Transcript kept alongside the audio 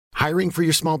Hiring for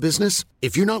your small business?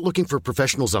 If you're not looking for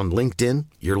professionals on LinkedIn,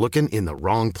 you're looking in the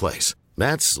wrong place.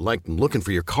 That's like looking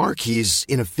for your car keys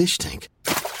in a fish tank.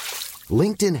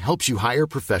 LinkedIn helps you hire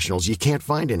professionals you can't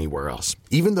find anywhere else,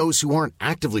 even those who aren't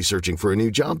actively searching for a new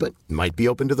job but might be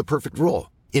open to the perfect role.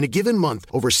 In a given month,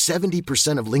 over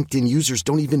 70% of LinkedIn users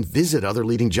don't even visit other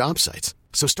leading job sites.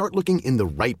 So start looking in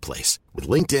the right place. With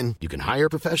LinkedIn, you can hire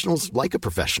professionals like a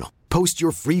professional. Post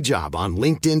your free job on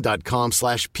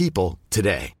linkedin.com/people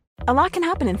today. A lot can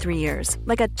happen in 3 years,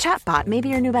 like a chatbot may be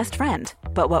your new best friend.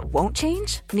 But what won't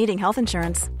change? Needing health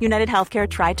insurance. United Healthcare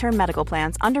Tri-Term Medical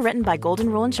Plans, underwritten by Golden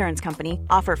Rule Insurance Company,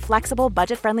 offer flexible,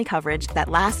 budget-friendly coverage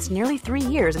that lasts nearly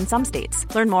 3 years in some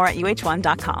states. Learn more at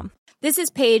uh1.com. This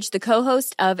is Paige, the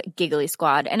co-host of Giggly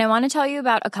Squad, and I want to tell you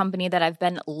about a company that I've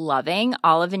been loving,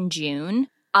 Olive & June.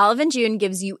 Olive & June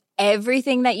gives you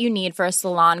everything that you need for a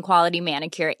salon-quality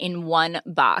manicure in one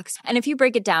box. And if you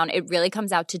break it down, it really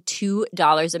comes out to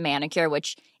 $2 a manicure,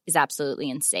 which is absolutely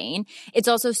insane. It's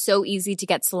also so easy to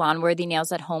get salon-worthy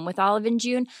nails at home with Olive &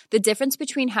 June. The difference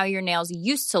between how your nails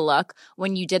used to look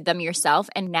when you did them yourself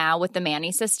and now with the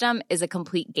Mani system is a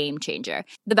complete game changer.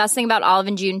 The best thing about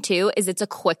Olive & June, too, is it's a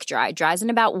quick dry. Dries in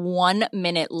about 1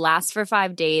 minute, lasts for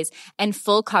 5 days, and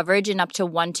full coverage in up to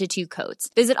 1 to 2 coats.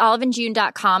 Visit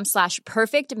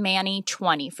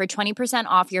oliveandjune.com/perfectmani20 for 20%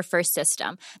 off your first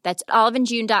system. That's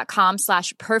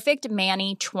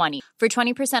oliveandjune.com/perfectmani20 for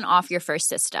 20% off your first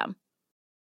system.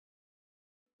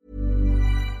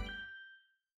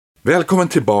 Välkommen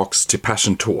tillbaks till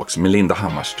Passion Talks med Linda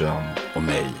Hammarström och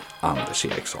mig, Anders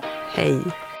Eriksson. Hej.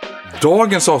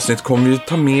 Dagens avsnitt kommer vi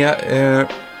ta med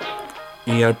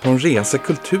er på en resa i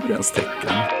kulturens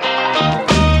tecken.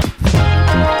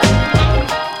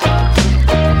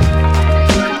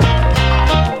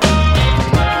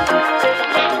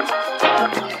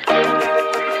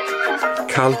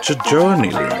 Culture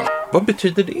Journey, Linda. Vad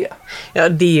betyder det? Ja,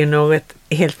 det är ju något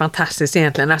helt fantastiskt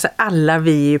egentligen. Alltså alla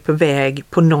vi är ju på väg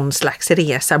på någon slags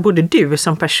resa. Både du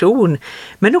som person,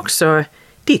 men också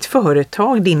ditt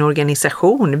företag, din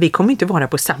organisation. Vi kommer inte vara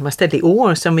på samma ställe i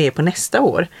år som vi är på nästa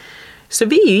år. Så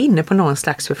vi är ju inne på någon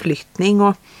slags förflyttning.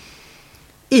 Och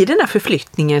i den här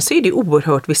förflyttningen så är det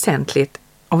oerhört väsentligt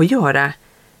att göra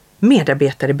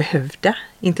medarbetare behövda,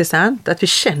 intressant, att vi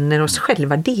känner oss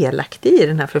själva delaktiga i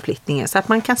den här förflyttningen så att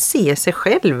man kan se sig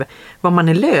själv, vad man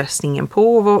är lösningen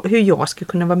på och hur jag ska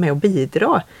kunna vara med och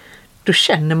bidra. Då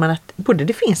känner man att både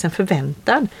det finns en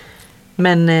förväntan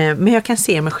men jag kan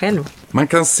se mig själv. Man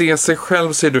kan se sig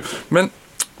själv, säger du. Men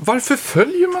varför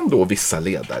följer man då vissa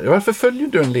ledare? Varför följer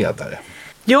du en ledare?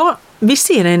 Ja, vi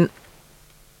ser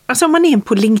alltså om man är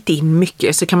på LinkedIn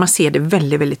mycket så kan man se det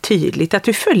väldigt, väldigt tydligt att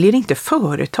vi följer inte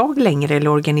företag längre eller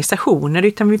organisationer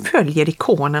utan vi följer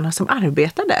ikonerna som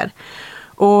arbetar där.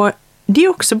 Och det är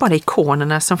också bara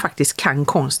ikonerna som faktiskt kan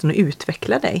konsten och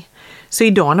utveckla dig. Så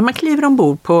idag när man kliver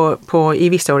ombord i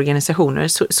vissa organisationer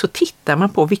så tittar man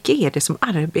på vilka är det som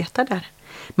arbetar där.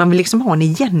 Man vill liksom ha en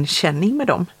igenkänning med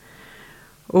dem.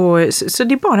 Och så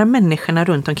det är bara människorna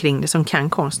runt omkring det som kan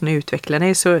konsten och utveckla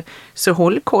det. Så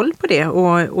håll koll på det.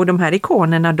 Och de här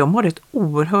ikonerna, de har ett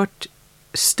oerhört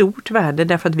stort värde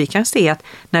därför att vi kan se att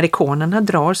när ikonerna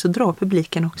drar så drar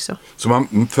publiken också. Så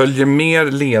man följer mer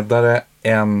ledare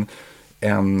än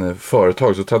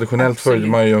företag. Så traditionellt följer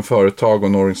man ju en företag och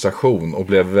en organisation och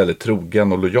blev väldigt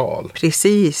trogen och lojal.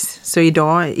 Precis. Så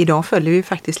idag följer vi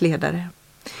faktiskt ledare.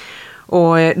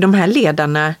 Och de här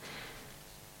ledarna,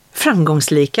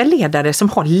 framgångsrika ledare som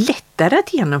har lättare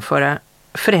att genomföra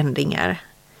förändringar,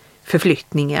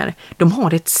 förflyttningar. De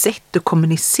har ett sätt att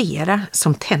kommunicera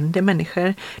som tänder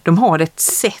människor. De har ett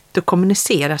sätt att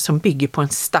kommunicera som bygger på en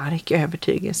stark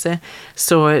övertygelse.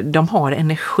 Så de har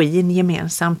energin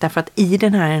gemensamt därför att i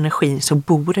den här energin så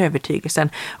bor övertygelsen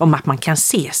om att man kan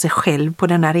se sig själv på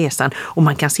den här resan och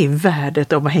man kan se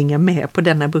värdet av att hänga med på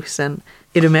denna bussen.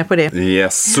 Är du med på det?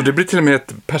 Yes, så det blir till och med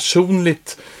ett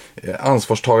personligt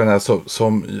ansvarstagande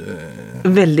som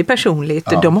väldigt personligt.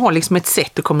 Ja. De har liksom ett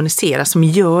sätt att kommunicera som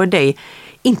gör dig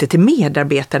inte till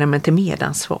medarbetare men till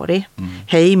medansvarig.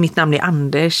 Hej, mitt namn är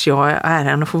Anders. Jag är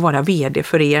äran att få vara vd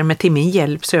för er, men till min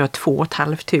hjälp så är jag 2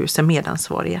 500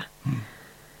 medansvariga.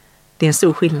 Det är en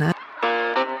stor skillnad.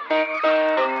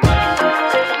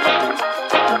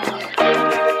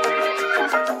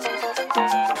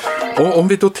 Och om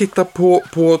vi då tittar på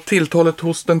tilltalet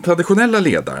hos den traditionella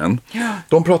ledaren,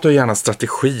 de pratar ju gärna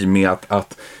strategi med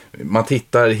att man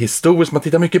tittar historiskt, man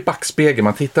tittar mycket i backspegeln,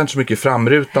 man tittar inte så mycket i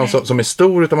framrutan som är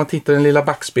stor, utan man tittar i den lilla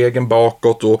backspegeln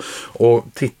bakåt och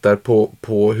tittar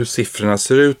på hur siffrorna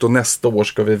ser ut, och nästa år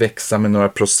ska vi växa med några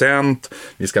procent,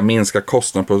 vi ska minska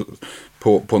kostnader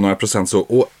på några procent.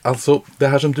 Och alltså det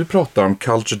här som du pratar om,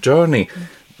 Culture Journey,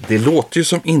 det låter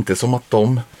ju inte som att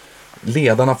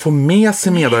ledarna får med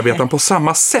sig medarbetarna på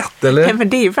samma sätt, eller? Nej, men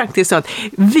det är ju faktiskt så att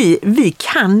vi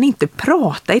kan inte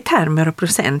prata i termer och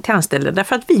procent till anställda,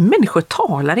 därför att vi människor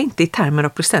talar inte i termer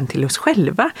och procent till oss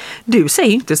själva. Du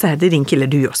säger inte så här, det är din kille,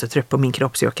 jag är så trött på min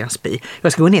kropp så jag kan spy.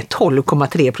 Jag ska gå ner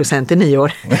 12,3% i 9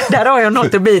 år. Där har jag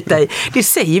något att bita i. Det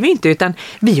säger vi inte, utan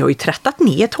vi har ju trattat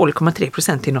ner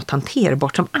 12,3% till något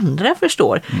hanterbart som andra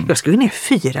förstår. Jag ska gå ner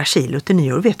 4 kilo till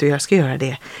 9 år, vet du hur jag ska göra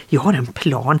det? Jag har en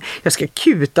plan, jag ska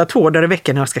kuta 2 dagar i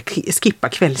veckan när jag ska skippa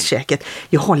kvällskäket.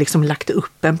 Jag har liksom lagt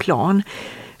upp en plan.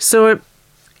 Så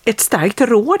ett starkt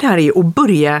råd här är att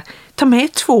börja ta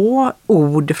med 2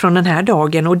 ord från den här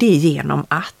dagen, och det är genom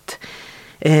att.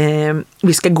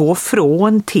 Vi ska gå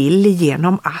från till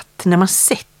genom att. När man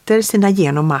sätter sina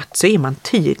genom att så är man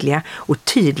tydliga, och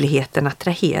tydligheten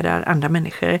attraherar andra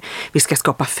människor. Vi ska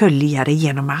skapa följare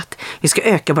genom att. Vi ska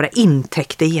öka våra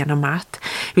intäkter genom att.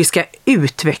 Vi ska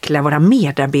utveckla våra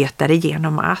medarbetare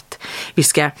genom att. Vi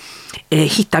ska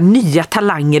hitta nya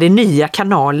talanger i nya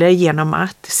kanaler genom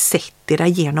att. Sätt era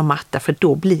genom att, för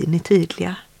då blir ni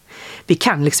tydliga. Vi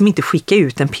kan liksom inte skicka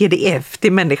ut en pdf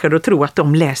till människor och tro att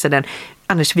de läser den.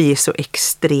 Annars vi är så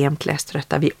extremt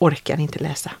läströtta, vi orkar inte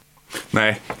läsa.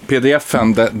 Nej,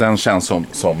 pdf-en den känns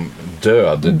som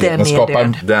död.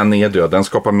 Den är död. Den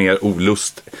skapar mer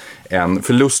olust än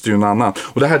förlust, är ju en annan.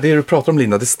 Och det du pratar om,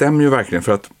 Linda, det stämmer ju verkligen,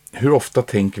 för att hur ofta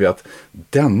tänker vi att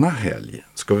denna helg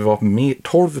ska vi vara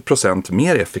 12%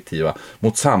 mer effektiva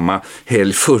mot samma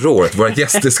helg förra året. Våra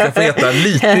gäster ska få äta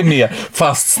lite mer,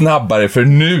 fast snabbare, för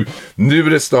nu är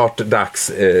det snart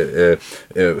dags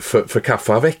för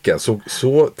kaffaveckan.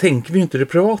 Så tänker vi inte det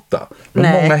privata.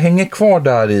 Men många hänger kvar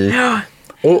där i.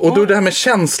 Och då det här med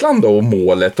känslan då, och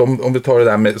målet, om vi tar det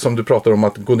där med, som du pratar om,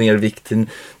 att gå ner i vikt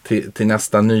till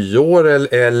nästa nyår,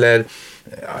 eller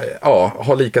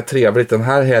ha lika trevligt den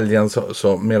här helgen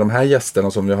så med de här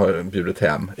gästerna som vi har bjudit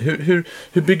hem.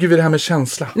 Hur bygger vi det här med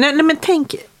känsla? Nej, men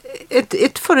tänk,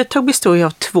 ett företag består ju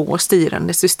av 2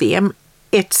 styrande system.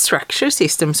 Ett structure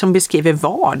system som beskriver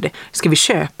vad. Ska vi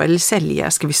köpa eller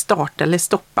sälja? Ska vi starta eller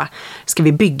stoppa? Ska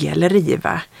vi bygga eller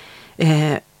riva?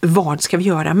 Vad ska vi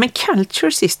göra? Men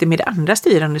culture system är det andra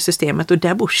styrande systemet, och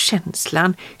där bor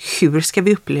känslan. Hur ska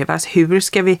vi upplevas? Hur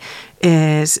ska vi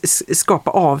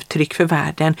skapa avtryck för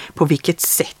världen? På vilket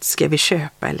sätt ska vi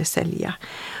köpa eller sälja?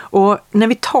 Och när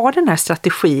vi tar den här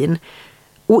strategin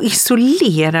och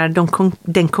isolerar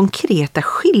den konkreta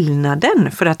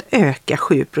skillnaden för att öka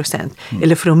 7%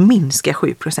 eller för att minska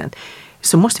 7%,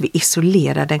 så måste vi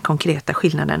isolera den konkreta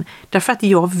skillnaden. Därför att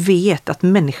jag vet att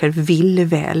människor vill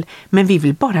väl, men vi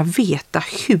vill bara veta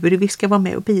hur vi ska vara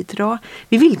med och bidra.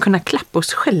 Vi vill kunna klappa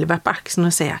oss själva på axeln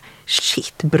och säga,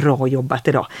 shit, bra jobbat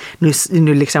idag.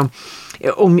 Nu liksom,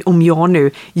 om jag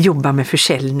nu jobbar med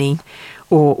försäljning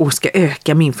och ska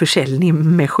öka min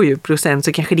försäljning med 7%,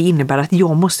 så kanske det innebär att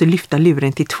jag måste lyfta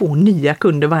luren till 2 nya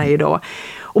kunder varje dag.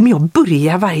 Om jag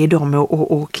börjar varje dag med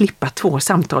att klippa 2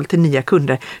 samtal till nya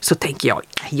kunder, så tänker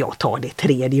jag tar det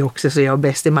 3:e också så jag är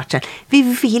bäst i matchen.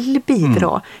 Vi vill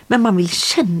bidra, men man vill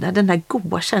känna den där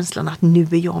goda känslan att nu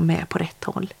är jag med på rätt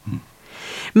håll.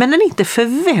 Men när inte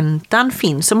förväntan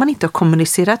finns, om man inte har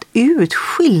kommunicerat ut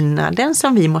skillnaden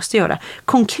som vi måste göra,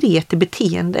 konkret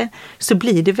beteende, så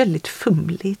blir det väldigt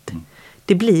fumligt.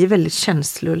 Det blir väldigt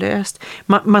känslolöst.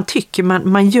 Man tycker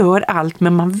man gör allt,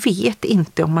 men man vet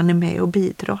inte om man är med och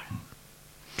bidrar.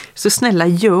 Så snälla,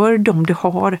 gör de du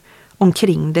har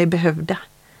omkring dig behövda.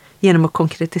 Genom att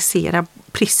konkretisera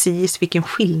precis vilken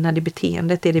skillnad i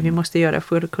beteendet är det vi måste göra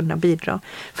för att kunna bidra.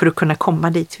 För att kunna komma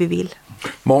dit vi vill.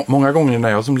 Många gånger när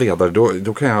jag som ledare,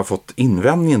 då kan jag ha fått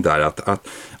invändningen där att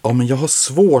men jag har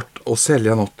svårt att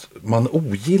sälja något man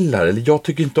ogillar, eller jag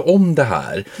tycker inte om det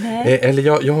här. Eller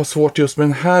jag har svårt just med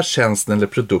den här tjänsten eller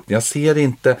produkten. Jag ser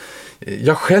inte,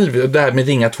 jag själv, det här med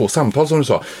ringa 2 samtal som du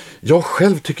sa, jag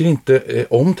själv tycker inte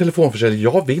om telefonförsäljning,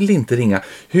 jag vill inte ringa.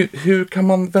 Hur kan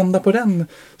man vända på den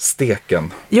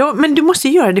steken? Ja, men du måste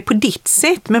göra det på ditt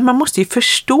sätt, men man måste ju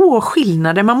förstå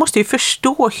skillnader, man måste ju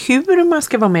förstå hur man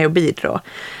ska vara med och bidra.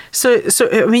 Så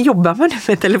men jobbar man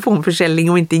med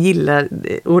telefonförsäljning och inte gillar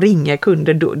att ringa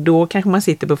kunder, då kanske man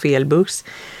sitter på fel buss.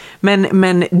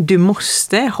 Men du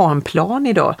måste ha en plan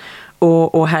idag.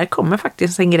 Och här kommer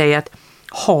faktiskt en grej att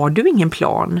har du ingen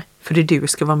plan för det du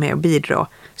ska vara med och bidra,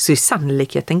 så är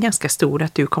sannolikheten ganska stor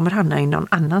att du kommer hamna i någon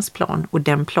annans plan, och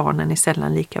den planen är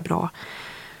sällan lika bra.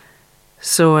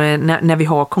 Så när vi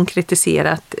har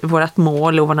konkretiserat vårat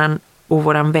mål och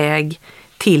våran väg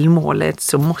till målet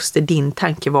så måste din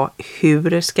tanke vara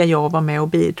hur ska jag vara med och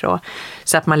bidra?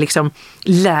 Så att man liksom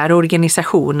lär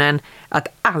organisationen att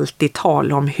alltid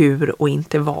tala om hur och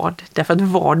inte vad. Därför att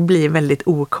vad blir väldigt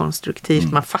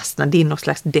okonstruktivt. Man fastnar i något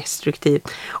slags destruktivt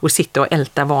och sitter och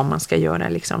ältar vad man ska göra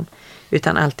liksom.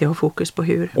 Utan alltid ha fokus på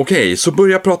hur. Okej, så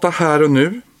börja prata här och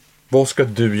nu. Vad ska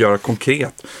du göra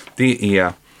konkret? Det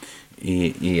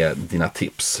är dina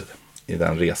tips i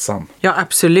den resan. Ja,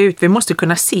 absolut. Vi måste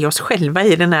kunna se oss själva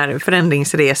i den här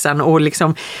förändringsresan och,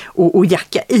 liksom, och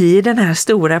jacka i den här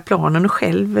stora planen och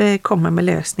själv komma med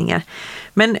lösningar.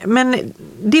 Men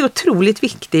det är otroligt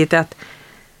viktigt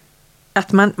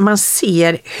att man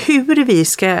ser hur vi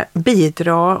ska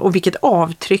bidra och vilket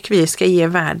avtryck vi ska ge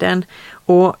världen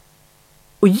och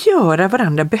göra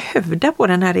varandra behövda på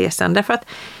den här resan. Därför att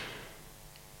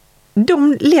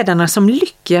de ledarna som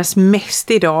lyckas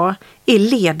mest idag är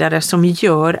ledare som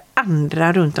gör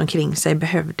andra runt omkring sig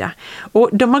behövda. Och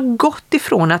de har gått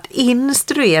ifrån att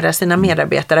instruera sina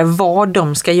medarbetare vad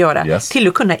de ska göra till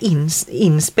att kunna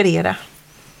inspirera.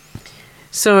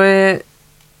 Så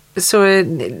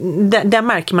där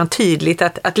märker man tydligt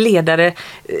att ledare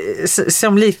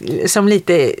som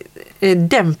lite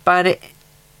dämpar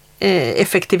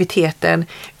effektiviteten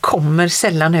kommer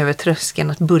sällan över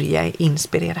tröskeln att börja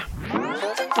inspirera.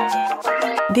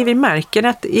 Det vi märker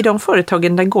att i de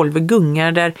företagen där golvet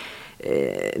gungar,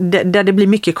 där det blir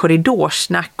mycket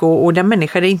korridorsnack och där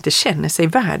människor inte känner sig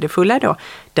värdefulla idag,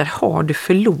 där har du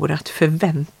förlorat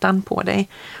förväntan på dig.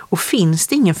 Och finns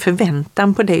det ingen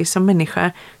förväntan på dig som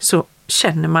människa så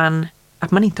känner man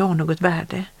att man inte har något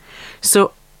värde. Så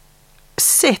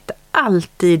sätt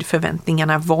alltid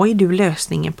förväntningarna. Vad är du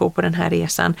lösningen på den här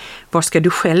resan? Vad ska du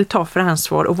själv ta för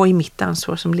ansvar och vad är mitt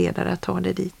ansvar som ledare att ta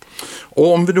dig dit?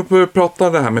 Och om vi då börjar prata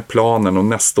det här med planen och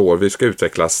nästa år, vi ska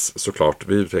utvecklas såklart.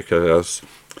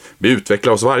 Vi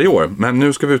utvecklar oss varje år, men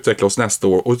nu ska vi utveckla oss nästa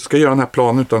år och ska göra den här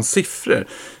planen utan siffror.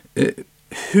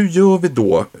 Hur gör vi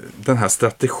då den här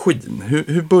strategin?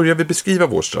 Hur börjar vi beskriva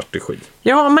vår strategi?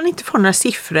 Ja, om man inte får några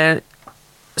siffror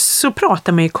så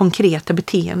pratar man ju konkreta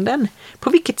beteenden. På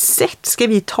vilket sätt ska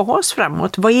vi ta oss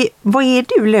framåt? Vad är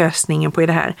du lösningen på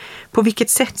det här? På vilket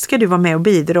sätt ska du vara med och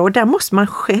bidra? Och där måste man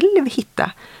själv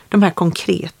hitta de här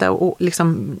konkreta och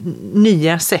liksom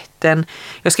nya sätten.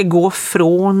 Jag ska gå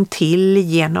från till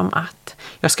genom att.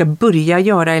 Jag ska börja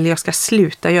göra eller jag ska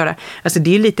sluta göra. Alltså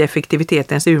det är lite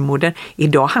effektivitetens urmoder.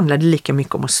 Idag handlar det lika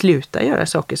mycket om att sluta göra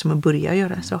saker som att börja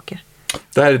göra saker.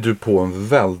 Där är du på en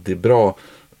väldigt bra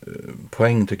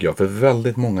poäng tycker jag, för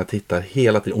väldigt många tittar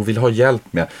hela tiden och vill ha hjälp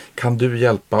med. Kan du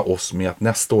hjälpa oss med att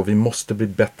nästa år vi måste bli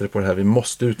bättre på det här, vi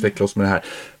måste utveckla oss med det här.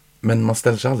 Men man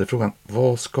ställer sig aldrig frågan,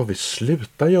 vad ska vi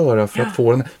sluta göra för att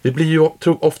få den? Vi blir ju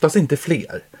oftast inte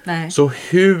fler. Nej. Så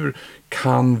hur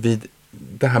kan vi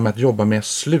det här med att jobba med att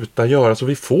sluta göra så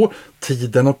vi får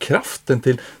tiden och kraften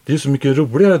till, det är ju så mycket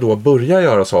roligare då att börja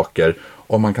göra saker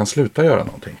om man kan sluta göra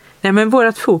någonting. Nej, men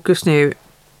vårt fokus nu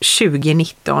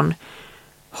 2019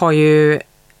 har ju,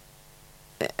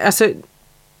 alltså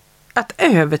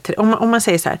om man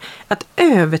säger så här, att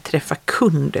överträffa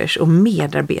kunders och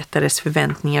medarbetares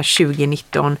förväntningar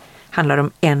 2019 handlar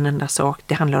om en enda sak,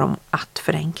 det handlar om att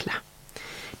förenkla.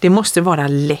 Det måste vara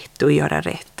lätt att göra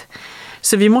rätt.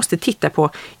 Så vi måste titta på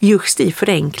just i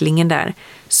förenklingen där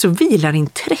så vilar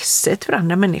intresset för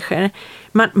andra människor.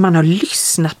 Man har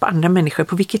lyssnat på andra människor,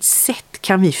 på vilket sätt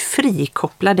kan vi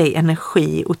frikoppla dig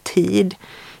energi och tid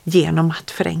genom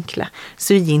att förenkla.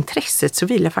 Så i intresset så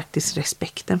vilar faktiskt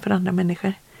respekten för andra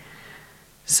människor.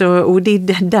 Och det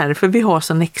är därför vi har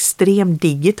sån extrem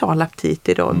digital aptit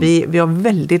idag. Vi har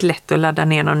väldigt lätt att ladda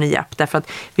ner någon ny app därför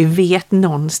att vi vet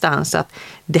någonstans att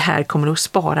det här kommer att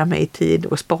spara mig tid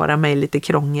och spara mig lite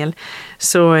krångel.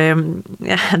 Så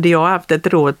hade jag haft ett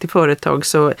råd till företag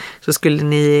så skulle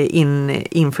ni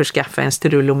införskaffa en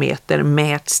strulometer,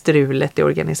 mät strulet i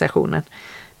organisationen.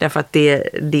 Därför att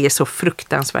det är så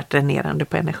fruktansvärt dränerande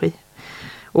på energi.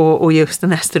 Och just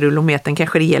den här strulometern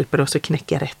kanske det hjälper oss att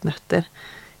knäcka rätt nötter.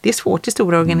 Det är svårt i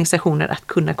stora organisationer att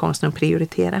kunna konsten att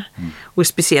prioritera. Och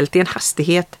speciellt i en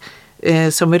hastighet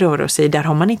som vi rör oss i, där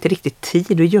har man inte riktigt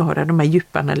tid att göra de här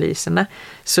djupanalyserna.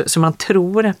 Så man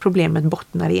tror att problemet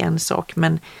bottnar i en sak,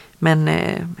 men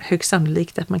högst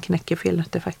sannolikt att man knäcker fel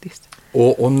nötter faktiskt.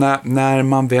 Och när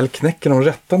man väl knäcker de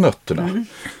rätta nötterna,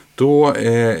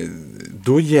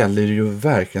 då gäller det ju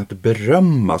verkligen att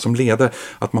berömma som ledare,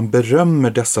 att man berömmer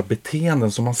dessa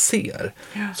beteenden som man ser,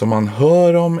 som man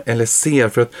hör om eller ser,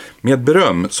 för att med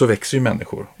beröm så växer ju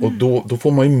människor och då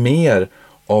får man ju mer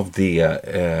av det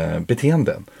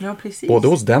beteenden. Ja, precis. Både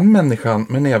hos den människan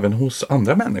men även hos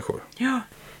andra människor. Ja,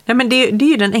 Nej, men det är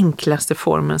ju den enklaste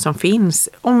formen som finns.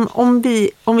 Om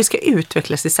vi ska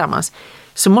utvecklas tillsammans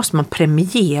så måste man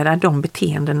premiera de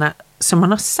beteendena som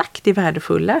man har sagt är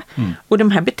värdefulla. Och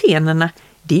de här beteendena,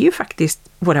 det är ju faktiskt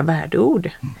våra värdeord.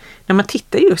 När man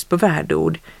tittar just på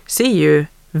värdeord så är ju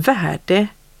värde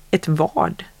ett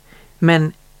vad,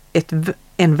 men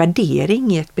en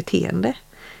värdering i ett beteende.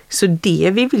 Så det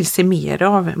vi vill se mer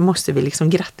av måste vi liksom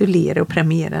gratulera och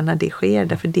premiera när det sker,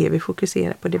 därför det vi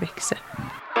fokuserar på det växer.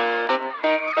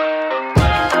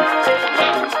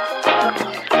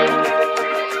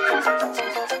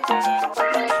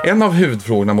 En av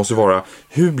huvudfrågorna måste vara,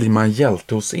 hur blir man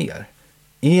hjälte hos er?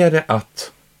 Är det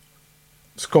att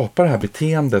skapa det här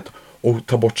beteendet och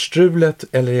ta bort strulet,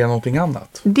 eller är det någonting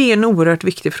annat? Det är en oerhört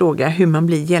viktig fråga, hur man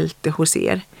blir hjälte hos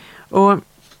er. Och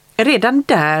redan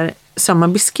där som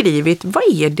man beskrivit, vad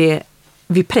är det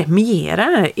vi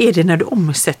premierar? Är det när du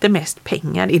omsätter mest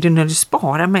pengar? Är det när du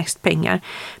sparar mest pengar?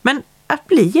 Men att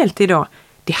bli hjälte idag,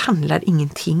 det handlar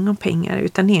ingenting om pengar,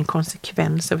 utan det är en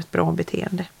konsekvens av ett bra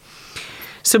beteende.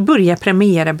 Så börja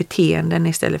premiera beteenden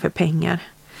istället för pengar.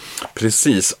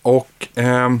 Precis, och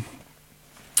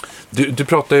du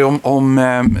pratar ju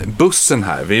om bussen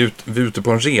här. Vi är ute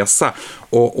på en resa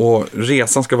och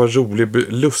resan ska vara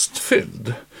rolig,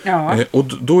 lustfylld. Ja. Och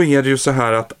då är det ju så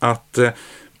här att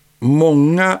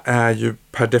många är ju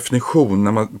per definition,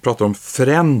 när man pratar om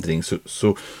förändring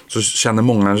så känner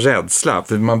många en rädsla.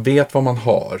 För man vet vad man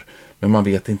har, men man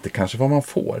vet inte kanske vad man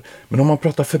får. Men om man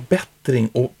pratar förbättring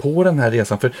och på den här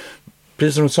resan, för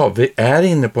precis som du sa, vi är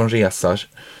inne på en resa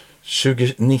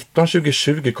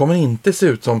 2019-2020 kommer inte se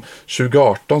ut som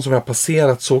 2018 som vi har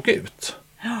passerat såg ut.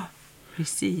 Ja,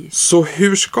 precis. Så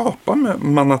hur skapar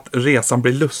man att resan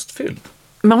blir lustfylld?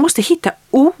 Man måste hitta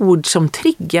ord som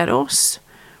triggar oss.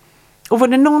 Och var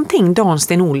det någonting Dan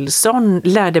Sten Olsson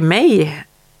lärde mig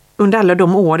under alla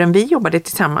de åren vi jobbade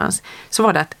tillsammans, så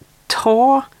var det att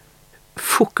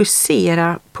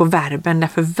fokusera på verben,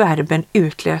 därför verben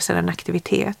utlöser en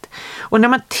aktivitet. Och när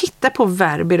man tittar på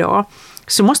verb idag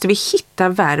så måste vi hitta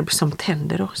verb som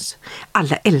tänder oss.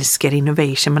 Alla älskar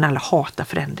innovation, men alla hatar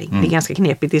förändring. Det är ganska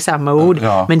knepigt i samma ord,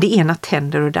 men det ena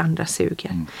tänder och det andra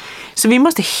suger. Så vi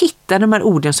måste hitta de här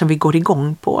orden som vi går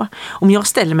igång på. Om jag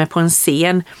ställer mig på en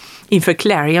scen inför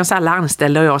Clarions alla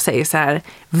anställda och jag säger så här: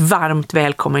 varmt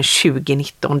välkommen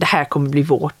 2019, det här kommer bli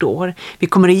vårt år. Vi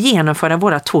kommer att genomföra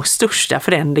våra 2 största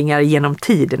förändringar genom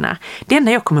tiderna. Det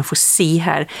enda jag kommer få se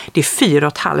här, det är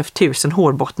 4 500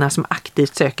 hårbottnar som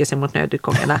aktivt söker sig mot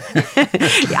nödutgångarna.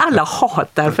 Alla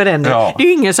hatar förändring. Ja. Det är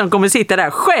ju ingen som kommer sitta där,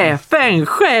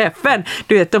 chefen!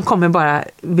 Du vet, de kommer bara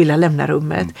vilja lämna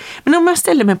rummet. Men om jag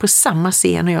ställer mig på samma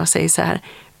scen och jag säger så här: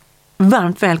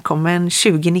 varmt välkommen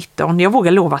 2019. Jag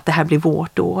vågar lova att det här blir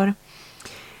vårt år.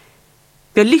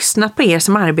 Vi har lyssnat på er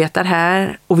som arbetar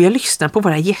här och vi har lyssnat på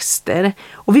våra gäster.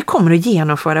 Och vi kommer att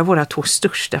genomföra våra 2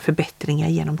 största förbättringar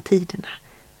genom tiderna.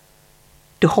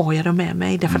 Då har jag dem med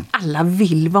mig därför att alla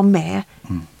vill vara med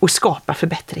och skapa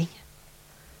förbättring.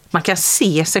 Man kan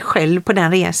se sig själv på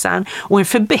den resan, och en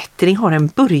förbättring har en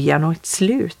början och ett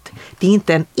slut. Det är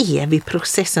inte en evig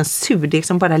process, en surdeg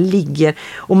som bara ligger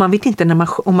och man vet inte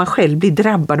om man själv blir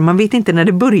drabbad, man vet inte när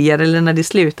det börjar eller när det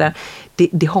slutar.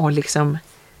 Det har liksom,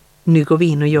 nu går vi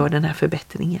in och gör den här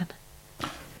förbättringen.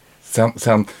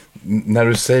 Sen när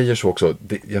du säger så också,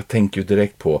 jag tänker ju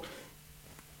direkt på,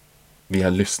 vi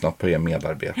har lyssnat på er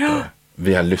medarbetare,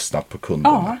 vi har lyssnat på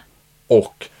kunderna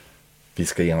och vi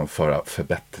ska genomföra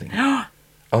förbättringar. Ja.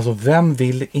 Alltså, vem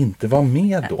vill inte vara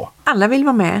med då? Alla vill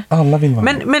vara med. Alla vill vara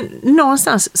med. Men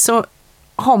någonstans så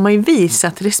har man ju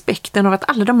visat respekten av att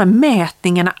alla de här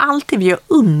mätningarna, allt det vi har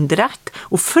undrat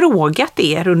och frågat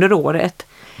er under året,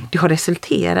 det har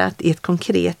resulterat i ett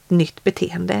konkret nytt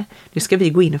beteende. Nu ska vi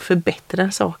gå in och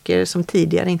förbättra saker som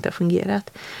tidigare inte har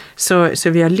fungerat. Så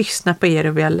vi har lyssnat på er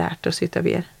och vi har lärt oss utav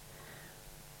er.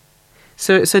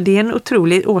 Så det är en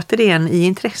otrolig, återigen, i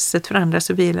intresset för andra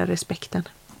så vilar respekten.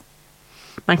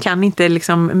 Man kan inte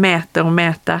liksom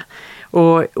mäta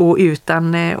och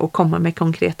utan att komma med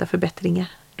konkreta förbättringar.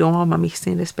 Då har man missat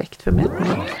sin respekt för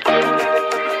mätningen.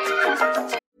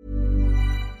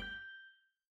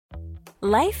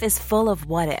 Life is full of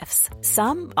what-ifs.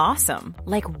 Some awesome,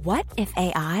 like what if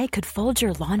AI could fold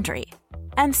your laundry?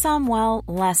 And some, well,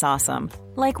 less awesome,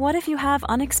 like what if you have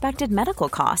unexpected medical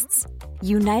costs?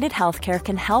 United Healthcare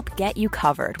can help get you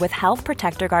covered with Health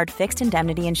Protector Guard fixed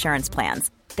indemnity insurance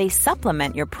plans. They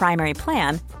supplement your primary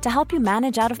plan to help you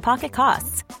manage out-of-pocket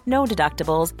costs. No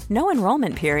deductibles, no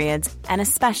enrollment periods, and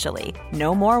especially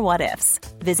no more what-ifs.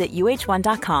 Visit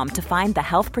uh1.com to find the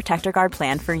Health Protector Guard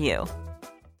plan for you.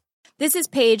 This is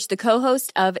Paige, the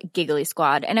co-host of Giggly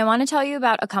Squad, and I want to tell you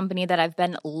about a company that I've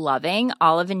been loving,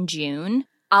 Olive & June.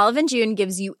 Olive & June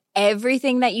gives you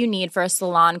everything that you need for a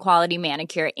salon-quality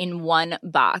manicure in one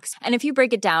box. And if you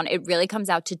break it down, it really comes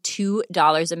out to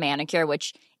 $2 a manicure,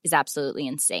 which is absolutely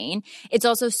insane. It's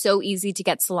also so easy to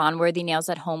get salon-worthy nails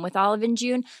at home with Olive &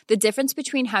 June. The difference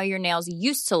between how your nails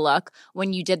used to look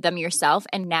when you did them yourself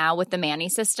and now with the Mani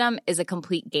system is a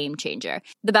complete game changer.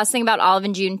 The best thing about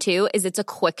Olive & June, too, is it's a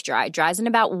quick dry. Dries in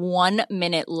about 1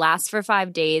 minute, lasts for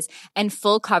 5 days, and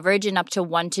full coverage in up to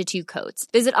 1 to 2 coats.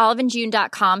 Visit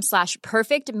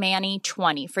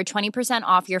oliveandjune.com/perfectmani20 for 20%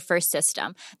 off your first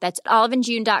system. That's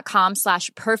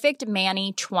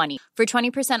oliveandjune.com/perfectmani20 for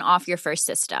 20% off your first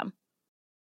system.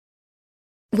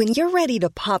 When you're ready to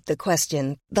pop the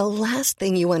question, the last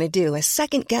thing you want to do is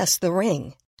second-guess the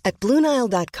ring. At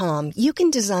BlueNile.com, you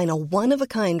can design a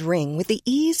one-of-a-kind ring with the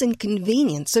ease and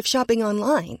convenience of shopping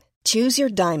online. Choose your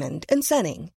diamond and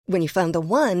setting. When you find the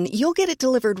one, you'll get it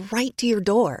delivered right to your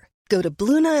door. Go to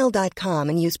BlueNile.com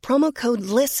and use promo code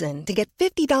LISTEN to get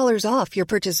 $50 off your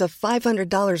purchase of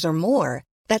 $500 or more.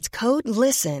 That's code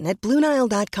LISTEN at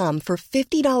BlueNile.com for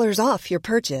 $50 off your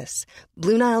purchase.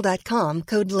 BlueNile.com,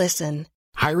 code LISTEN.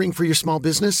 Hiring for your small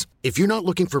business? If you're not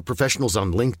looking for professionals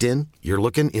on LinkedIn, you're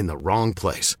looking in the wrong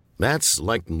place. That's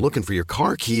like looking for your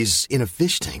car keys in a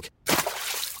fish tank.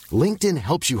 LinkedIn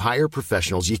helps you hire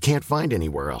professionals you can't find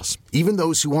anywhere else, even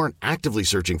those who aren't actively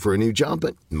searching for a new job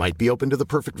but might be open to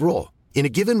the perfect role. In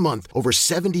a given month, over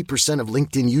 70% of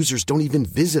LinkedIn users don't even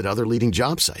visit other leading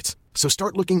job sites. So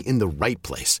start looking in the right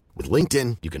place. With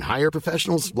LinkedIn, you can hire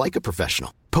professionals like a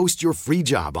professional. Post your free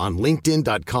job on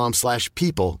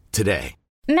linkedin.com/people today.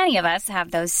 Many of us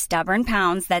have those stubborn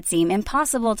pounds that seem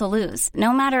impossible to lose,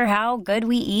 no matter how good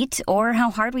we eat or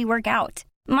how hard we work out.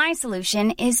 My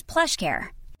solution is PlushCare.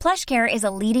 PlushCare is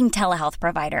a leading telehealth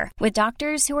provider with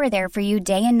doctors who are there for you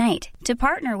day and night to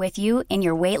partner with you in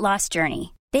your weight loss journey.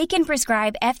 They can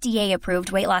prescribe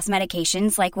FDA-approved weight loss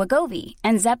medications like Wegovy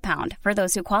and Zepbound for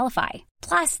those who qualify.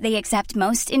 Plus, they accept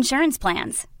most insurance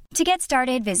plans. To get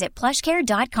started, visit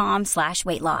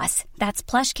plushcare.com/weightloss.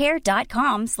 That's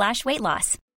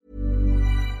plushcare.com/weightloss.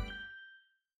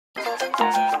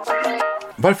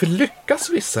 Varför lyckas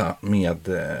vissa med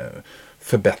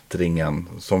förbättringen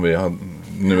som vi har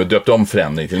nu döpt om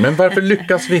förändring till? Men varför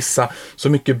lyckas vissa så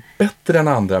mycket bättre än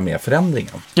andra med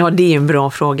förändringen? Ja, det är en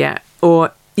bra fråga. Och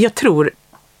jag tror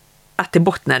att det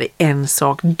bottnar i en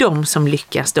sak. De som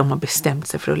lyckas, de har bestämt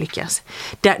sig för att lyckas.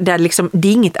 Där liksom, det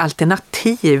är inget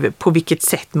alternativ på vilket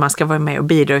sätt man ska vara med och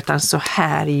bidra, utan så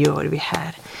här gör vi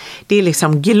här. Det är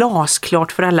liksom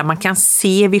glasklart för alla. Man kan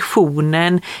se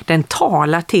visionen, den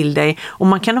talar till dig, och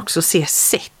man kan också se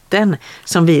sätten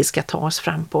som vi ska ta oss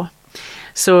fram på.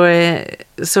 Så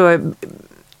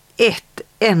ett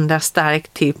enda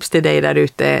starkt tips till dig där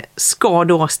ute: ska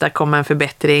du åstadkomma en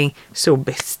förbättring, så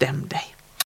bestäm dig.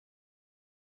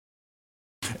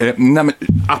 Nej, men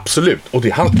absolut. Och det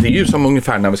är ju som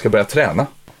ungefär när vi ska börja träna.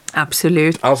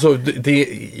 Absolut. Alltså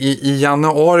i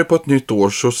januari på ett nytt år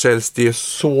så säljs det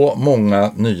så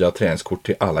många nya träningskort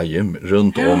till alla gym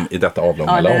runt om i detta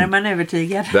avlånga land. Ja, där är man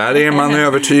övertygad. Där är man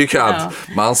övertygad. Ja.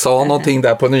 Man sa någonting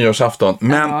där på nyårsafton.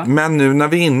 Men nu när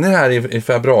vi är inne här i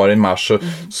februari, mars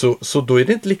så då är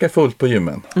det inte lika fullt på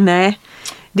gymmen. Nej,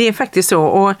 det är faktiskt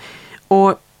så.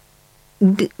 Och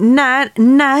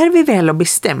när vi väl har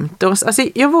bestämt oss, alltså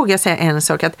jag vågar säga en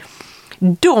sak, att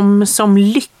de som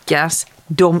lyckas,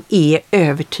 de är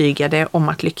övertygade om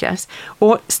att lyckas.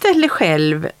 Och ställ dig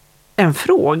själv en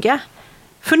fråga.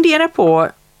 Fundera på,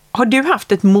 har du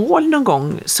haft ett mål någon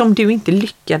gång som du inte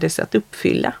lyckades att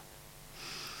uppfylla?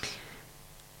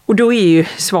 Och då är ju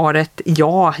svaret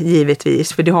ja,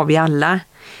 givetvis, för det har vi alla.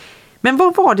 Men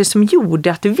vad var det som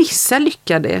gjorde att vissa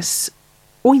lyckades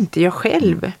och inte jag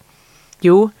själv?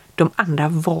 Jo, de andra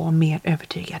var mer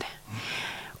övertygade.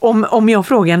 Om jag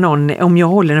frågar någon, om jag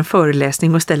håller en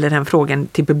föreläsning och ställer den frågan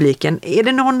till publiken: är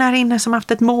det någon här inne som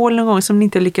haft ett mål någon gång som ni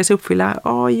inte lyckas uppfylla?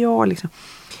 Ja, liksom.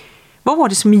 Vad var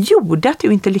det som gjorde att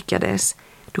du inte lyckades?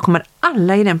 Då kommer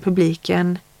alla i den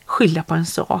publiken skylla på en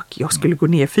sak. Jag skulle gå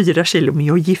ner 4 kilo, men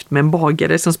jag är gift med en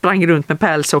bagare som sprang runt med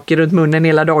pärlsocker runt munnen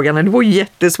hela dagarna. Det var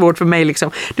jättesvårt för mig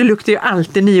liksom. Det luktade ju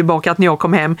alltid nybakat när jag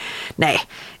kom hem. Nej,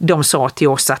 de sa till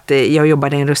oss att jag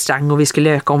jobbade i en restaurang och vi skulle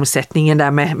öka omsättningen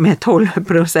där med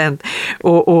 12%.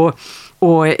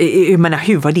 Och jag menar,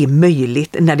 hur var det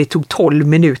möjligt när det tog 12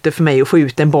 minuter för mig att få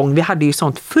ut en bång? Vi hade ju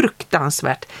sånt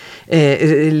fruktansvärt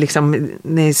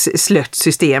slött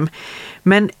system.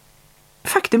 Men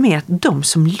faktum är att de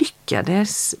som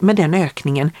lyckades med den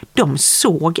ökningen, de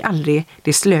såg aldrig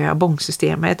det slöa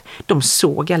bångsystemet. De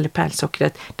såg aldrig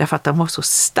pärlsockret därför att de var så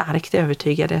starkt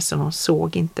övertygade så de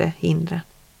såg inte hindren.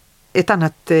 Ett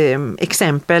annat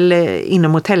exempel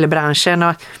inom hotellbranschen,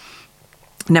 och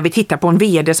när vi tittar på en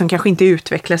vd som kanske inte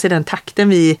utvecklas i den takten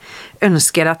vi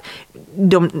önskar, att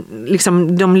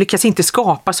de lyckas inte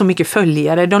skapa så mycket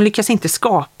följare, de lyckas inte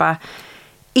skapa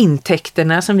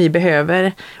intäkterna som vi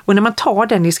behöver. Och när man tar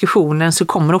den diskussionen så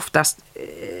kommer oftast,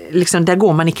 där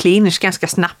går man i clinch ganska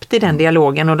snabbt i den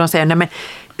dialogen, och de säger, nej men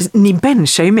ni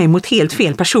benchar ju mig mot helt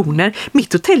fel personer.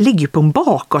 Mitt hotell ligger på en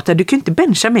bakgata, du kan inte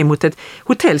bencha mig mot ett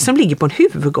hotell som ligger på en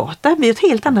huvudgata, vi är ett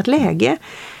helt annat läge.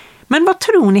 Men vad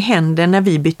tror ni händer när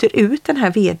vi byter ut den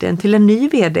här vdn till en ny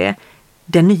vd?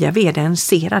 Den nya vdn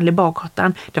ser aldrig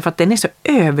bakgatan därför att den är så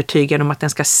övertygad om att den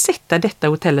ska sätta detta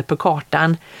hotellet på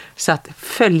kartan så att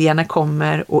följarna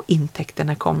kommer och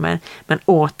intäkterna kommer. Men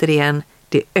återigen,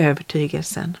 det är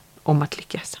övertygelsen om att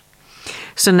lyckas.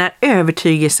 Så när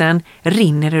övertygelsen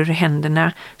rinner ur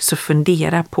händerna, så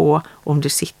fundera på om du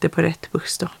sitter på rätt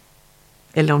buss då.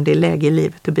 Eller om det är läge i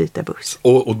livet att byta buss.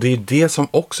 Och det är det som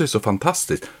också är så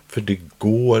fantastiskt. För det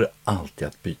går alltid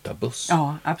att byta buss.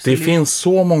 Ja, absolut. Det finns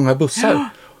så många bussar. Ja.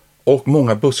 Och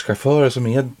många busschaufförer som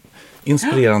är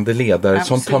inspirerande ledare, ja,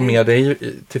 som tar med dig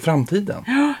till framtiden.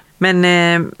 Ja.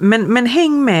 Men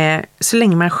häng med så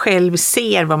länge man själv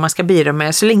ser vad man ska bidra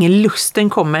med, så länge lusten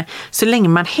kommer, så länge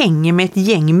man hänger med ett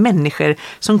gäng människor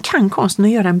som kan konsten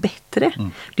att göra en bättre.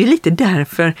 Det är lite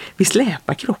därför vi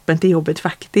släpar kroppen till jobbet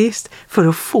faktiskt, för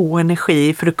att få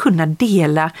energi, för att kunna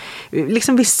dela.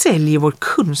 Vi säljer vår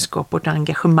kunskap, vårt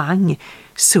engagemang.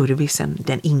 Servicen,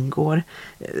 den ingår.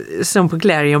 Som på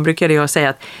Clarion brukade jag säga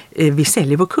att vi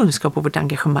säljer vår kunskap och vårt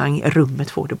engagemang,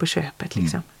 rummet får du på köpet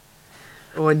liksom.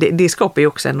 Och det skapar ju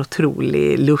också en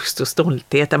otrolig lust och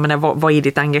stolthet. Jag menar, vad är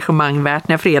ditt engagemang värt?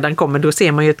 När fredagen kommer, då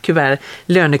ser man ju ett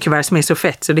lönekuvert som är så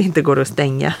fett så det inte går att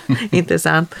stänga.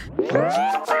 Intressant.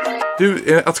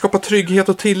 Du, att skapa trygghet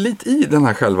och tillit i den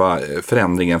här själva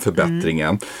förändringen,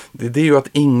 förbättringen, det är ju att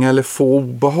inga eller få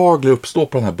obehagliga uppstår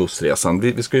på den här bussresan.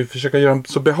 Vi ska ju försöka göra den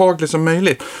så behaglig som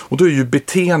möjligt. Och då är ju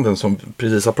beteenden, som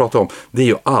precis har pratat om, det är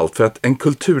ju allt. För att en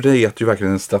kultur, det är ju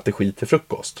verkligen en strategi till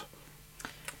frukost,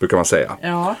 brukar man säga.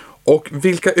 Ja. Och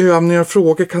vilka övningar och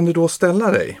frågor kan du då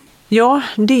ställa dig? Ja,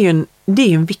 det är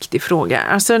ju en viktig fråga.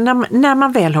 Alltså när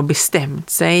man väl har bestämt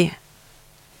sig,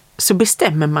 så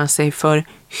bestämmer man sig för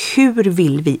hur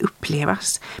vill vi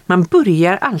upplevas. Man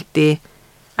börjar alltid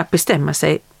att bestämma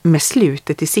sig med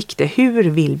slutet i sikte. Hur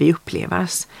vill vi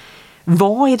upplevas?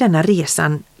 Vad är denna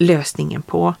resan lösningen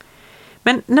på?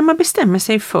 Men när man bestämmer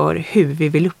sig för hur vi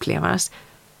vill upplevas,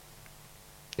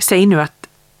 säg nu att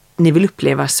ni vill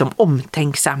upplevas som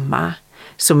omtänksamma,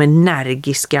 som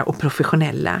energiska och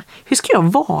professionella. Hur ska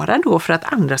jag vara då för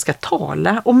att andra ska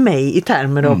tala om mig i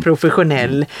termer av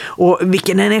professionell? Och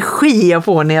vilken energi jag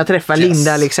får när jag träffar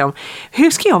Linda liksom.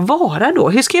 Hur ska jag vara då?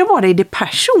 Hur ska jag vara i det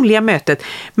personliga mötet,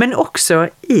 men också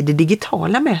i det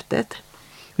digitala mötet?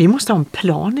 Vi måste ha en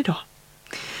plan idag.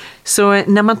 Så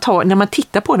när man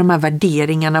tittar på de här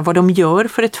värderingarna, vad de gör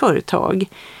för ett företag,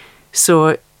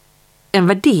 så en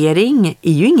värdering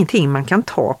är ju ingenting man kan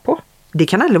ta på. Det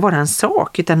kan aldrig vara en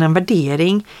sak, utan en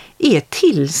värdering är ett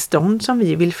tillstånd som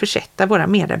vi vill försätta våra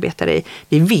medarbetare i.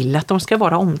 Vi vill att de ska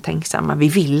vara omtänksamma, vi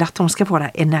vill att de ska vara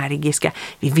energiska,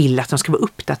 vi vill att de ska vara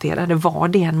uppdaterade,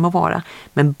 vad det än må vara.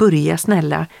 Men börja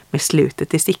snälla med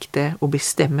slutet i sikte och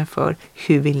bestämma för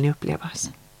hur vill ni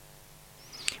upplevas.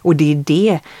 Och det är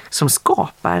det som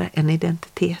skapar en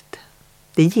identitet.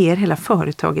 Det ger hela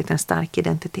företaget en stark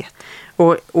identitet.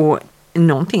 Och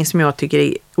någonting som jag tycker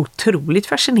är otroligt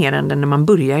fascinerande när man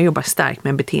börjar jobba starkt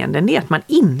med beteenden, är att man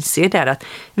inser där att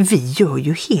vi gör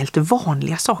ju helt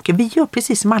vanliga saker. Vi gör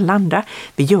precis som alla andra.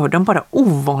 Vi gör dem bara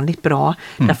ovanligt bra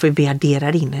därför vi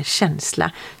adderar in en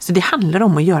känsla. Så det handlar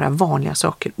om att göra vanliga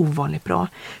saker ovanligt bra.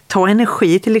 Ta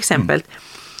energi till exempel,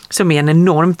 som är en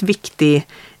enormt viktig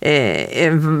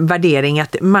värdering,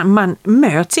 att man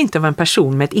möts inte av en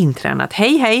person med ett intränat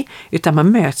hej, utan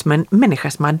man möts med en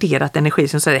människa som har adderat energi,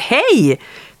 som säger hej,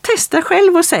 testa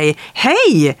själv och säg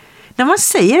hej. När man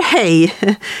säger hej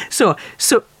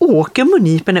så åker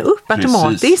mungiporna upp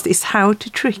automatiskt. It's how to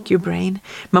trick your brain.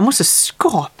 Man måste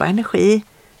skapa energi.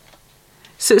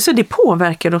 Så det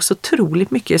påverkar oss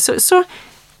otroligt mycket. Så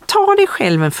ta dig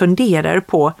själv en funderare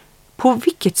på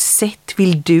vilket sätt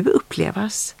vill du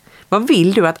upplevas? Vad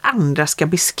vill du att andra ska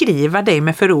beskriva dig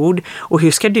med för ord? Och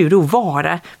hur ska du då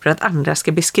vara för att andra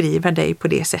ska beskriva dig på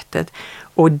det sättet?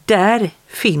 Och där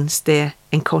finns det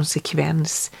en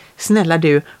konsekvens. Snälla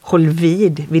du, håll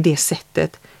vid det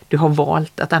sättet du har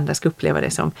valt att andra ska uppleva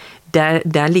det som.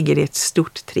 Där ligger det ett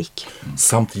stort trick.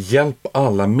 Samt hjälp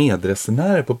alla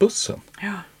medresenärer på bussen.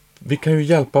 Ja. Vi kan ju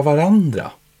hjälpa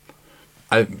varandra.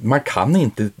 Man kan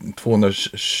inte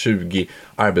 220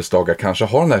 arbetsdagar kanske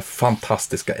ha den där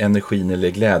fantastiska energin eller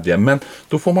glädjen. Men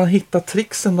då får man hitta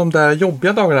tricksen de där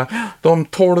jobbiga dagarna. De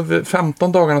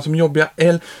 12-15 dagarna som jobbiga.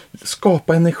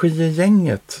 Skapa energi i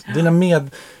gänget. Dina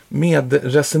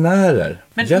medresenärer.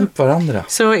 Hjälp varandra.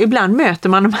 Så ibland möter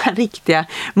man de här riktiga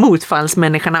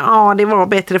motfallsmänniskorna. Det var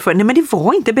bättre för. Nej, men det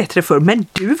var inte bättre för. Men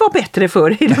du var bättre för.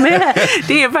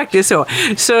 Det är faktiskt så.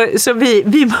 Så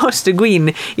vi måste gå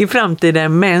in i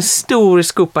framtiden med en stor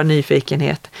skopa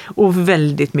nyfikenhet och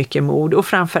väldigt mycket mod. Och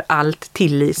framför allt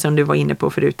tillit som du var inne på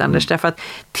förut, Anders. Därför att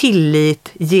tillit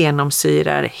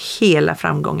genomsyrar hela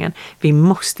framgången. Vi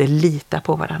måste lita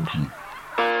på varandra.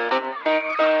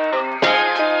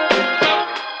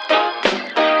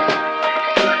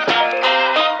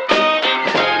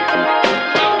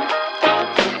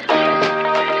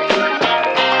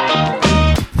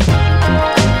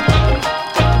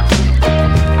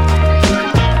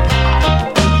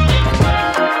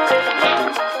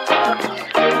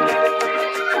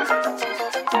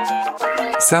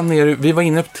 Sen vi var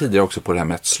inne tidigare också på det här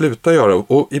med att sluta göra,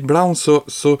 och ibland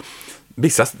så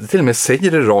vissa till och med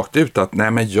säger det rakt ut att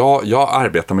nej, men jag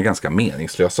arbetar med ganska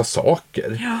meningslösa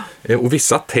saker. Ja. Och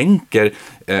vissa tänker,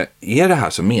 är det här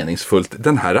så meningsfullt?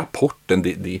 Den här rapporten,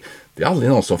 det är aldrig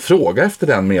någon som frågar efter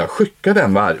den, men jag skickar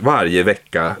den varje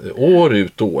vecka, år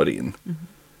ut och år in.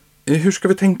 Hur ska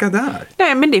vi tänka där?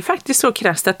 Nej, men det är faktiskt så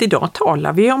krasst att idag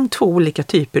talar vi om 2 olika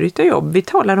typer av jobb. Vi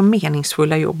talar om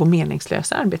meningsfulla jobb och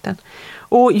meningslösa arbeten.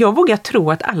 Och jag vågar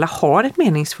tro att alla har ett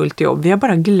meningsfullt jobb. Vi har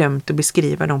bara glömt att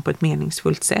beskriva dem på ett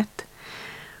meningsfullt sätt.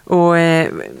 Och är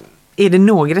det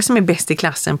några som är bäst i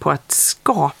klassen på att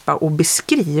skapa och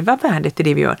beskriva värdet i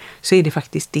det vi gör, så är det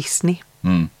faktiskt Disney.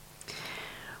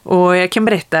 Och jag kan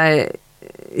berätta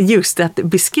just att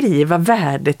beskriva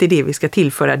värdet i det vi ska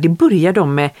tillföra. Det börjar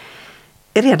de med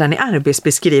redan i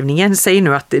arbetsbeskrivningen. Säg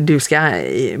nu att du ska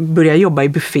börja jobba i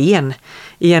buffén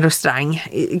i en restaurang.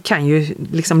 Kan ju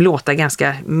liksom låta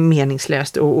ganska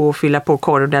meningslöst och fylla på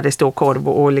korv där det står korv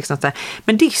och liksom så där.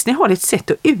 Men Disney har ett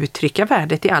sätt att uttrycka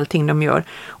värdet i allting de gör.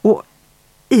 Och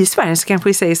i Sverige så kanske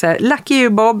vi säger så här: Lucky you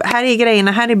Bob, här är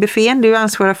grejerna, här är buffén du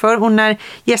ansvarar för, och när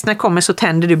gästerna kommer så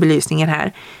tänder du belysningen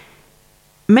här.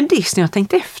 Men Disney har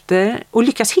tänkt efter och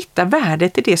lyckas hitta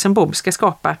värdet i det som Bob ska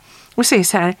skapa och säger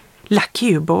så här: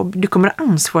 Lucky you Bob, du kommer att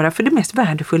ansvara för det mest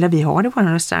värdefulla vi har i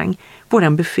vår restaurang, vår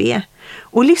buffé.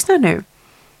 Och lyssna nu,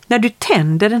 när du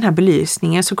tänder den här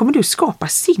belysningen så kommer du skapa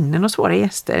sinnen hos våra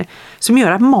gäster som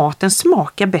gör att maten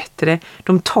smakar bättre,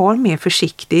 de tar mer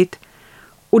försiktigt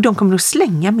och de kommer att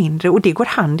slänga mindre, och det går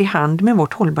hand i hand med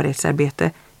vårt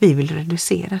hållbarhetsarbete. Vi vill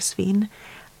reducera svinn.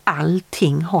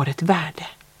 Allting har ett värde.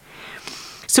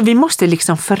 Så vi måste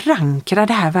liksom förankra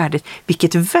det här värdet.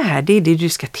 Vilket värde är det du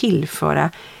ska tillföra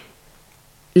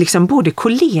liksom både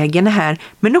kollegorna här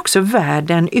men också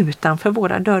världen utanför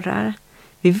våra dörrar.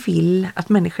 Vi vill att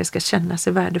människor ska känna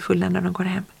sig värdefulla när de går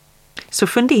hem. Så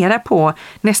fundera på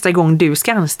nästa gång du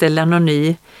ska anställa någon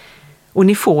ny och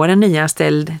ni får en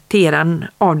nyanställd till er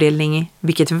avdelning.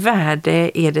 Vilket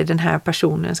värde är det den här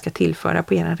personen ska tillföra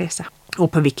på er resa?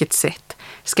 Och på vilket sätt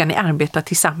ska ni arbeta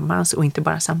tillsammans och inte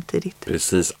bara samtidigt?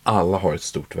 Precis, alla har ett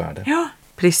stort värde. Ja,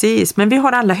 precis. Men vi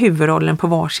har alla huvudrollen på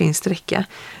varsin sträcka.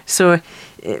 Så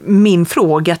min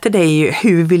fråga till dig är: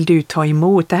 hur vill du ta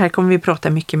emot? Det här kommer vi prata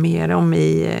mycket mer om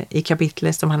i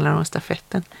kapitlet som handlar om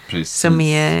stafetten. Precis. Som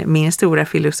är min stora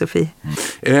filosofi.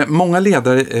 Många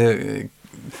ledare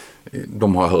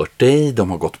de har hört dig,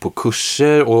 de har gått på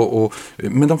kurser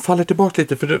men de faller tillbaka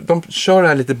lite, för de kör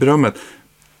här lite berömmet.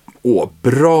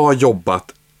 Bra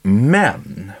jobbat,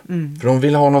 men för de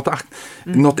vill ha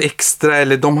något extra,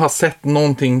 eller de har sett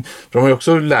någonting, för de har ju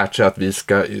också lärt sig att vi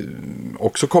ska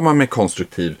också komma med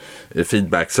konstruktiv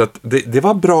feedback, så att det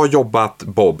var bra jobbat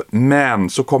Bob, men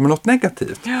så kommer något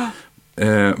negativt. Ja.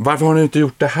 Varför har ni inte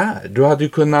gjort det här? Du hade ju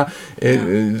kunnat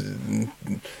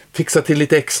fixa till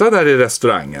lite extra där i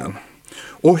restaurangen.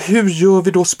 Och hur gör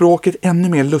vi då språket ännu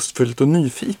mer lustfullt och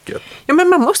nyfiket? Ja, men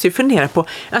man måste ju fundera på,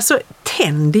 alltså,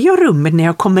 tänder jag rummet när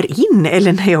jag kommer in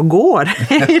eller när jag går?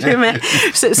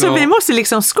 Så vi måste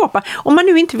liksom skapa, om man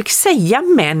nu inte vill säga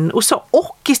men och så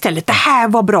och istället, det här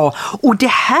var bra och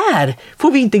det här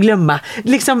får vi inte glömma.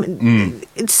 Liksom,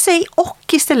 säg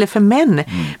och istället för men.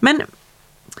 Men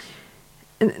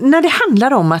när det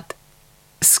handlar om att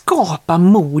skapa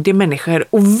mod i människor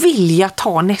och vilja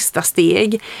ta nästa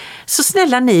steg, så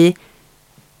snälla ni,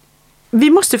 vi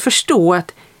måste förstå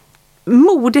att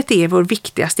modet är vår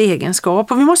viktigaste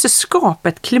egenskap och vi måste skapa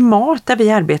ett klimat där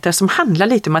vi arbetar som handlar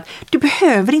lite om att du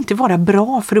behöver inte vara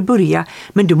bra för att börja,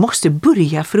 men du måste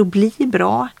börja för att bli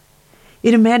bra.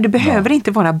 Är du med? Du behöver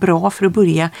inte vara bra för att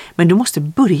börja, men du måste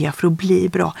börja för att bli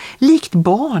bra. Likt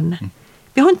barn.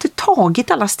 Vi har inte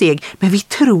tagit alla steg, men vi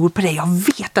tror på det. Jag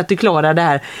vet att du klarar det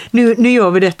här. Nu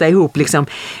gör vi detta ihop liksom.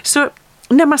 Så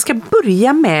när man ska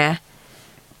börja med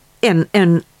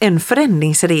en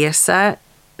förändringsresa,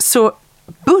 så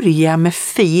börja med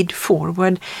feed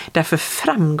forward, därför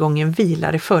framgången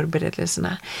vilar i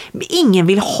förberedelserna. Ingen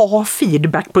vill ha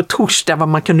feedback på torsdag vad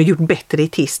man kunde gjort bättre i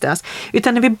tisdags,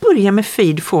 utan när vi börjar med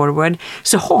feed forward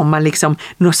så har man liksom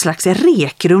någon slags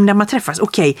rekrum där man träffas.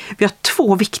 Okej, vi har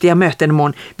 2 viktiga möten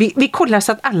imorgon. Vi kollar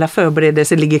så att alla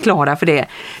förberedelser ligger klara för det.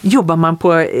 Jobbar man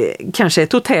på kanske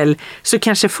ett hotell, så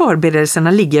kanske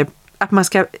förberedelserna ligger att man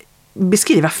ska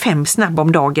beskriva 5 snabba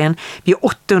om dagen. Vi har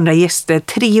 800 gäster,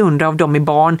 300 av dem är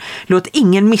barn. Låt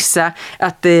ingen missa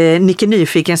att Nicke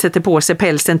Nyfiken sätter på sig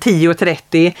pälsen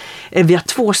 10:30. Vi har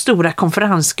 2 stora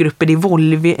konferensgrupper i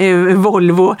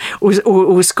Volvo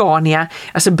och Scania.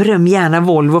 Alltså beröm gärna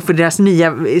Volvo för deras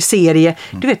nya serie.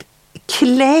 Du vet,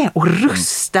 klä och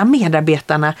rusta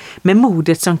medarbetarna med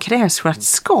modet som krävs för att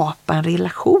skapa en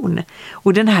relation.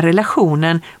 Och den här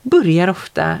relationen börjar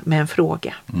ofta med en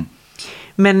fråga.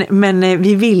 Men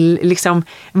vi vill liksom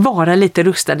vara lite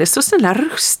rustade. Så snälla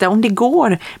rusta om det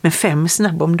går med 5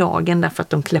 snabba om dagen, därför att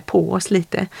de klär på oss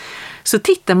lite. Så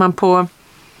tittar man på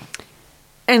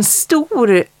en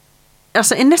stor,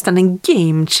 alltså nästan en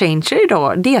game changer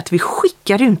idag, det är att vi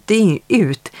skickar inte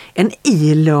ut en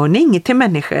e-learning till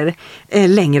människor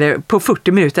längre på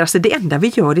 40 minuter. Alltså det enda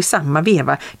vi gör i samma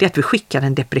veva, det är att vi skickar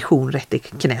en depression rätt i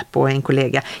knät på en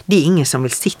kollega. Det är ingen som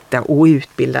vill sitta och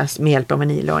utbildas med hjälp av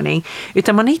en e-learning,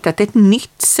 utan man har hittat ett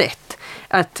nytt sätt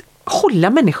att hålla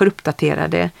människor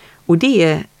uppdaterade, och det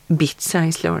är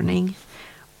bit-size learning.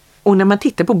 Och när man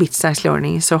tittar på bit-size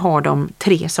learning så har de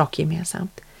 3 saker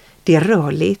gemensamt. Det är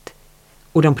rörligt,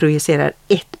 och de projicerar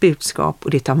ett budskap,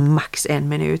 och det tar max 1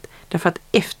 minut. Därför att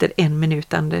efter 1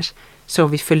 minut, Anders, så har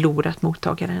vi förlorat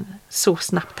mottagaren. Så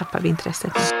snabbt tappar vi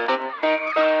intresset.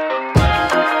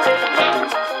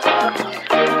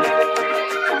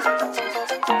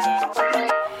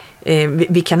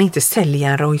 Vi kan inte sälja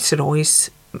en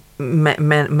Rolls-Royce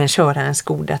men köra en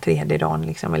Skoda tredje dagen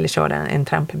liksom, eller köra en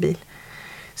trampebil.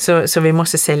 Så vi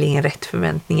måste sälja in rätt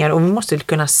förväntningar, och vi måste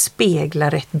kunna spegla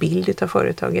rätt bild av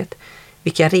företaget.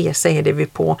 Vilka resa är det vi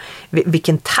på?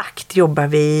 Vilken takt jobbar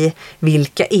vi?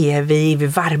 Vilka är vi? Är vi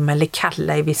varma eller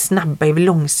kalla? Är vi snabba? Är vi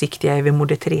långsiktiga? Är vi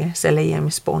Moder Teresa eller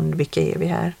James Bond? Vilka är vi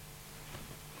här?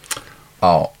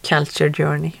 Ja. Culture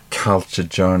Journey. Culture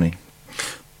Journey.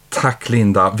 Tack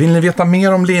Linda. Vill ni veta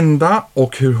mer om Linda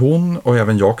och hur hon och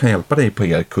även jag kan hjälpa dig på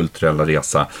er kulturella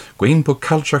resa? Gå in på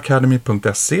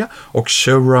cultureacademy.se och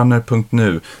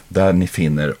showrunner.nu där ni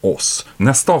finner oss.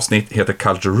 Nästa avsnitt heter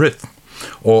Culture Rhythm.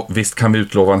 Och visst kan vi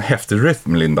utlova en häftig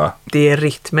rytm, Linda? Det är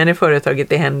rytmen i företaget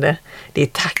det händer. Det är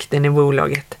takten i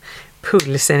bolaget.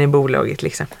 Pulsen i bolaget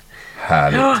liksom.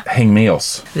 Härligt. Ja. Häng med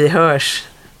oss. Vi hörs.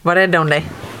 Var rädda om dig.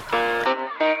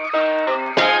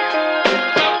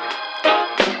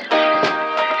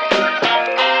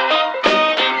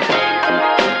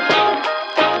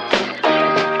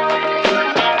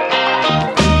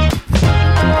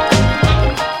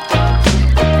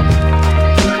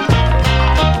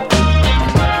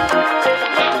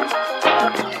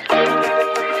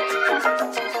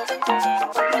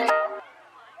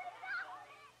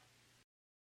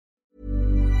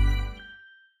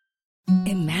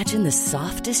 Imagine the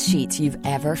softest sheets you've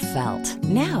ever felt.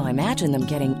 Now imagine them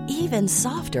getting even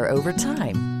softer over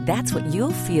time. That's what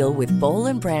you'll feel with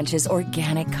Boll & Branch's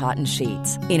organic cotton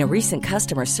sheets. In a recent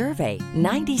customer survey,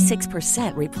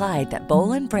 96% replied that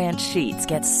Boll & Branch sheets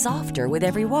get softer with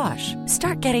every wash.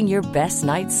 Start getting your best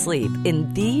night's sleep in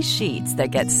these sheets that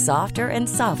get softer and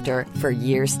softer for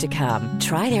years to come.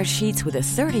 Try their sheets with a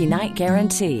 30-night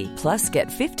guarantee. Plus, get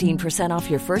 15% off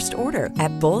your first order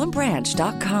at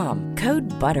bollandbranch.com. Code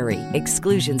BUTTERY.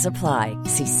 Exclusions apply.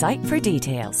 See site for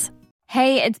details.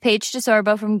 Hey, it's Paige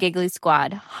DeSorbo from Giggly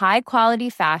Squad. High quality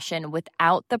fashion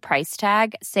without the price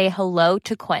tag. Say hello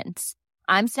to Quince.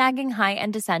 I'm snagging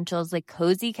high-end essentials like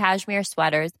cozy cashmere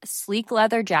sweaters, sleek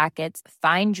leather jackets,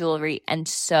 fine jewelry, and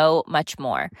so much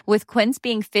more. With Quince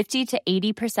being 50 to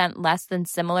 80% less than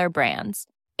similar brands.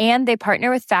 And they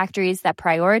partner with factories that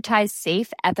prioritize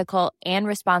safe, ethical, and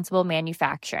responsible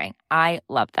manufacturing. I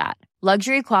love that.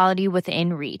 Luxury quality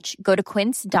within reach. Go to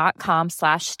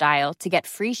quince.com/style to get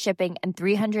free shipping and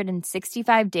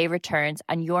 365-day returns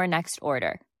on your next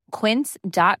order.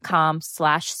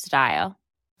 Quince.com/style.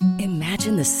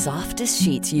 Imagine the softest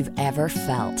sheets you've ever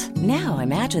felt. Now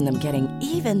imagine them getting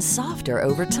even softer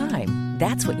over time.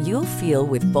 That's what you'll feel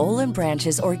with Boll &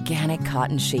 Branch's organic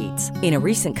cotton sheets. In a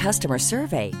recent customer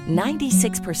survey,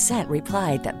 96%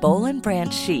 replied that Boll &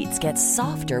 Branch sheets get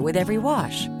softer with every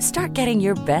wash. Start getting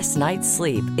your best night's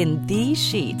sleep in these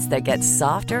sheets that get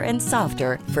softer and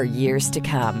softer for years to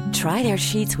come. Try their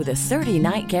sheets with a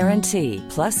 30-night guarantee.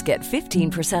 Plus, get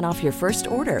 15% off your first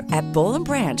order at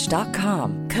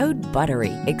bollandbranch.com. Code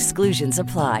BUTTERY. Exclusions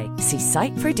apply. See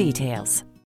site for details.